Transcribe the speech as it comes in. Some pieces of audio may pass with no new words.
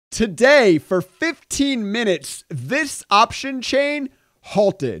Today, for 15 minutes, this option chain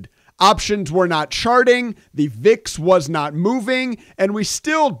halted. Options were not charting, the VIX was not moving, and we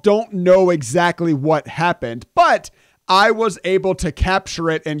still don't know exactly what happened, but I was able to capture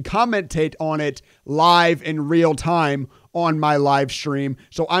it and commentate on it live in real time on my live stream.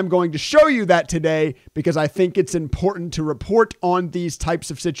 So I'm going to show you that today because I think it's important to report on these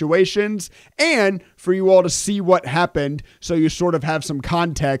types of situations and for you all to see what happened so you sort of have some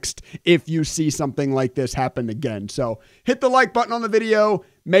context if you see something like this happen again. So hit the like button on the video,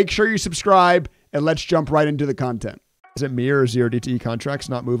 make sure you subscribe, and let's jump right into the content. Is it me or 0DTE contracts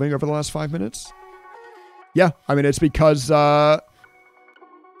not moving over the last 5 minutes? Yeah, I mean, it's because, wait.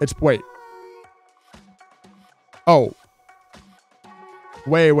 Oh.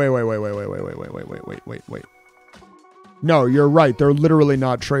 Wait. No, you're right. They're literally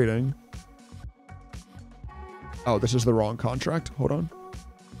not trading. Oh, this is the wrong contract. Hold on.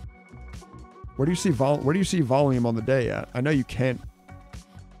 Where do you see volume on the day at? I know you can't.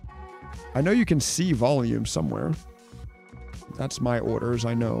 I know you can see volume somewhere. That's my orders,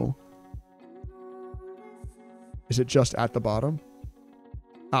 I know. Is it just at the bottom?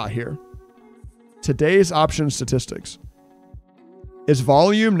 Ah, here. Today's option statistics. Is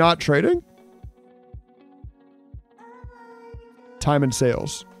volume not trading? Time and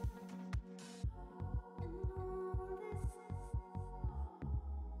sales.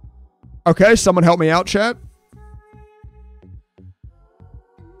 Okay, someone help me out, chat.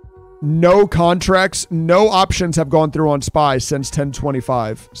 No contracts, no options have gone through on SPY since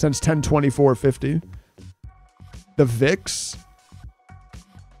 1025, since 1024.50. The VIX.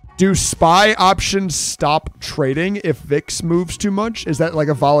 Do SPY options stop trading if VIX moves too much? Is that like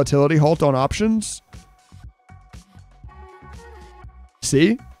a volatility halt on options?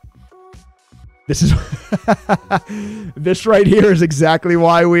 See? This is this right here is exactly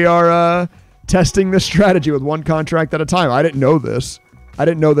why we are testing this strategy with one contract at a time. I didn't know this. I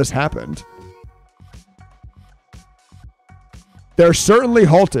didn't know this happened. They're certainly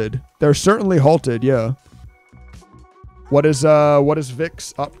halted. They're certainly halted, yeah. What is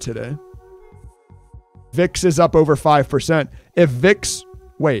VIX up today? VIX is up over 5%. If VIX,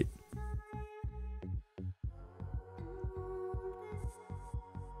 wait.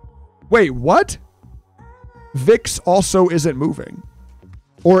 Wait, what? VIX also isn't moving.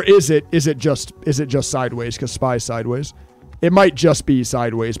 Or is it just sideways because SPY's sideways? It might just be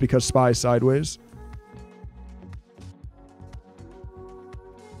sideways because SPY's sideways.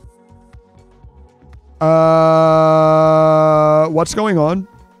 What's going on?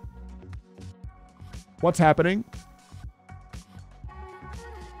 What's happening?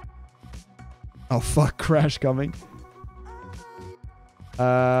 Oh, fuck. Crash coming.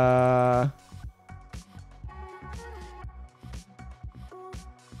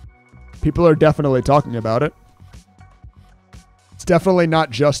 People are definitely talking about it. It's definitely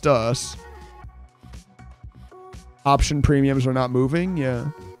not just us. Option premiums are not moving. Yeah.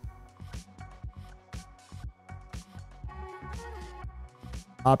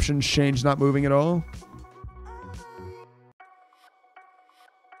 Options change not moving at all.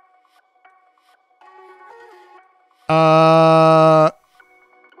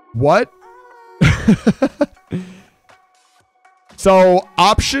 What? So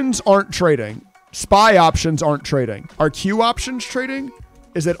options aren't trading. SPY options aren't trading. Are Q options trading?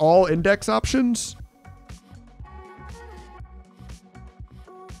 Is it all index options?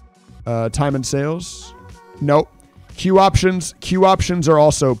 Time and sales? Nope. Q options are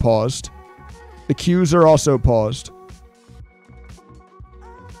also paused. The Qs are also paused.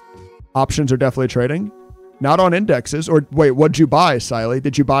 Options are definitely trading. Not on indexes. Or wait, what'd you buy, Siley?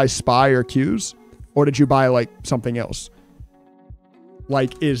 Did you buy SPY or Qs? Or did you buy like something else?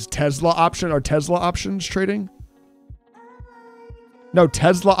 Like, are Tesla options trading? No,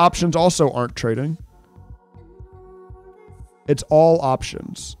 Tesla options also aren't trading. It's all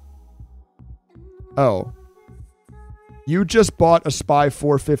options. Oh. You just bought a SPY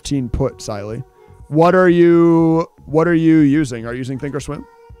 415 put, Siley. What are you using? Are you using Thinkorswim?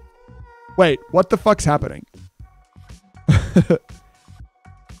 Wait, what the fuck's happening?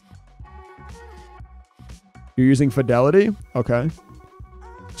 You're using Fidelity? Okay.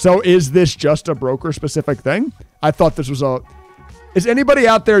 So is this just a broker specific thing? I thought this was is anybody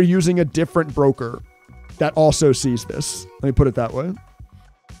out there using a different broker that also sees this? Let me put it that way.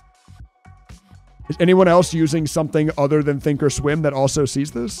 Is anyone else using something other than Thinkorswim that also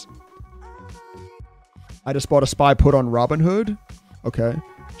sees this? I just bought a SPY put on Robinhood. Okay.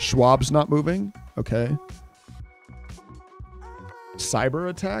 Schwab's not moving. Okay. Cyber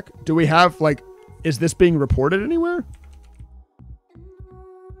attack? Do we have, like, is this being reported anywhere?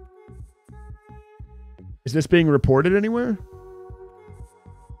 Is this being reported anywhere?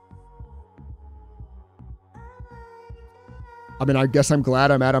 I mean, I guess I'm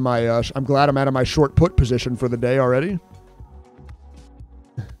glad I'm out of my short put position for the day already.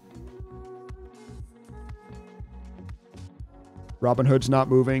 Robinhood's not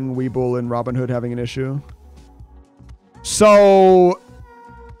moving. Webull and Robinhood having an issue. So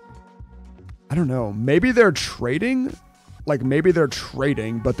I don't know. Maybe they're trading. Like maybe they're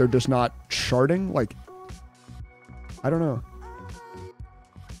trading, but they're just not charting. Like, I don't know.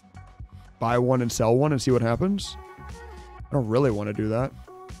 Buy one and sell one and see what happens. I don't really want to do that.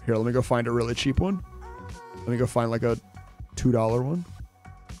 Here, let me go find a really cheap one. Let me go find like a $2 one.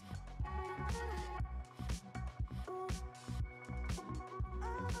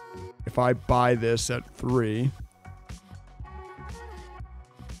 If I buy this at 3.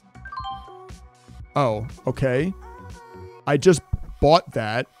 Oh, okay. I just bought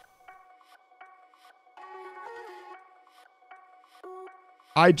that.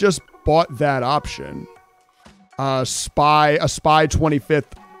 I just bought that option. A SPY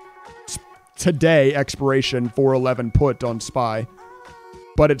 25th today expiration 411 put on SPY,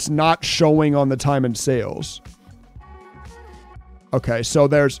 but it's not showing on the time and sales. Okay, so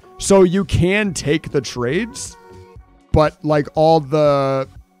you can take the trades, but like all the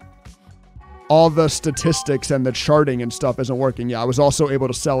statistics and the charting and stuff isn't working. Yeah, I was also able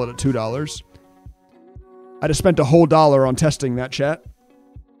to sell it at $2. I just spent a whole $1 on testing that, chat.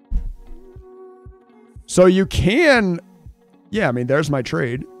 So you can, yeah, I mean, there's my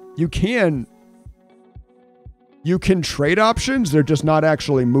trade. You can trade options. They're just not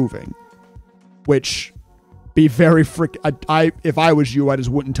actually moving, which be very if I was you, I just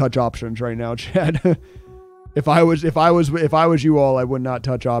wouldn't touch options right now, Chad. If I was you all, I would not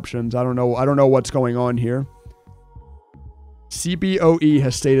touch options. I don't know what's going on here. CBOE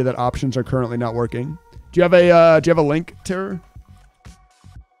has stated that options are currently not working. Do you have a link, Terror?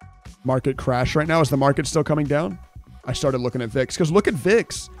 Market crash right now. Is the market still coming down? I started looking at VIX because look at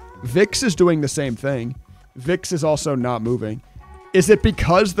VIX. VIX is doing the same thing. VIX is also not moving. Is it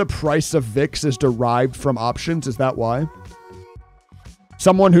because the price of VIX is derived from options? Is that why?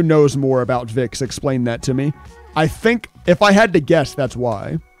 Someone who knows more about VIX, explain that to me. I think if I had to guess, that's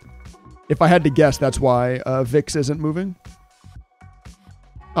why. If I had to guess, that's why VIX isn't moving.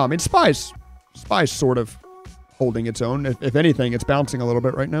 I mean, SPY's sort of holding its own. If anything, it's bouncing a little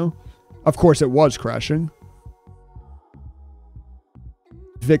bit right now. Of course, it was crashing.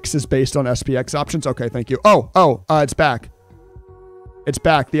 VIX is based on SPX options. Okay, thank you. Oh, it's back. It's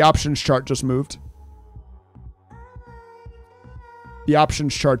back. The options chart just moved. The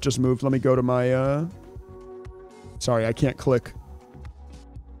options chart just moved. Let me go to my... Sorry, I can't click.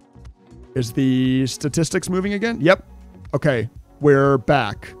 Is the statistics moving again? Yep. Okay, we're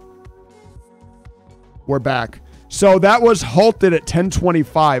back. We're back. So that was halted at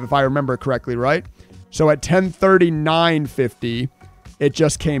 10:25, if I remember correctly, right? So at 10:39:50, it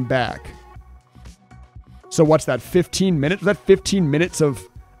just came back. So what's that, 15 minutes? Is that 15 minutes of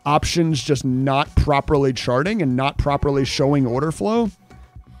options just not properly charting and not properly showing order flow?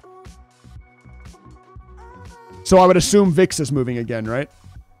 So I would assume VIX is moving again, right?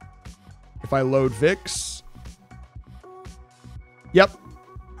 If I load VIX. Yep.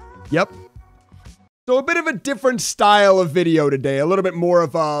 So a bit of a different style of video today, a little bit more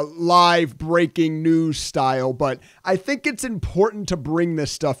of a live breaking news style, but I think it's important to bring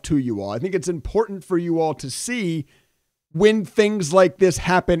this stuff to you all. I think it's important for you all to see when things like this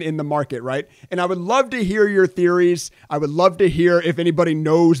happen in the market, right? And I would love to hear your theories. I would love to hear if anybody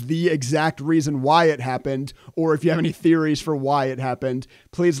knows the exact reason why it happened, or if you have any theories for why it happened.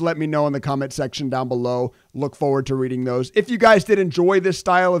 Please let me know in the comment section down below. Look forward to reading those. If you guys did enjoy this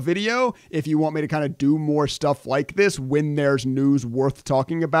style of video, if you want me to kind of do more stuff like this when there's news worth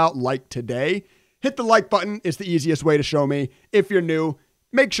talking about, like today, hit the like button. It's the easiest way to show me. If you're new,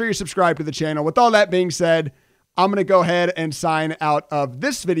 make sure you subscribe to the channel. With all that being said, I'm going to go ahead and sign out of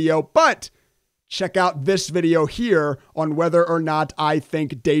this video, but check out this video here on whether or not I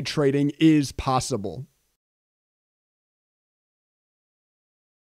think day trading is possible.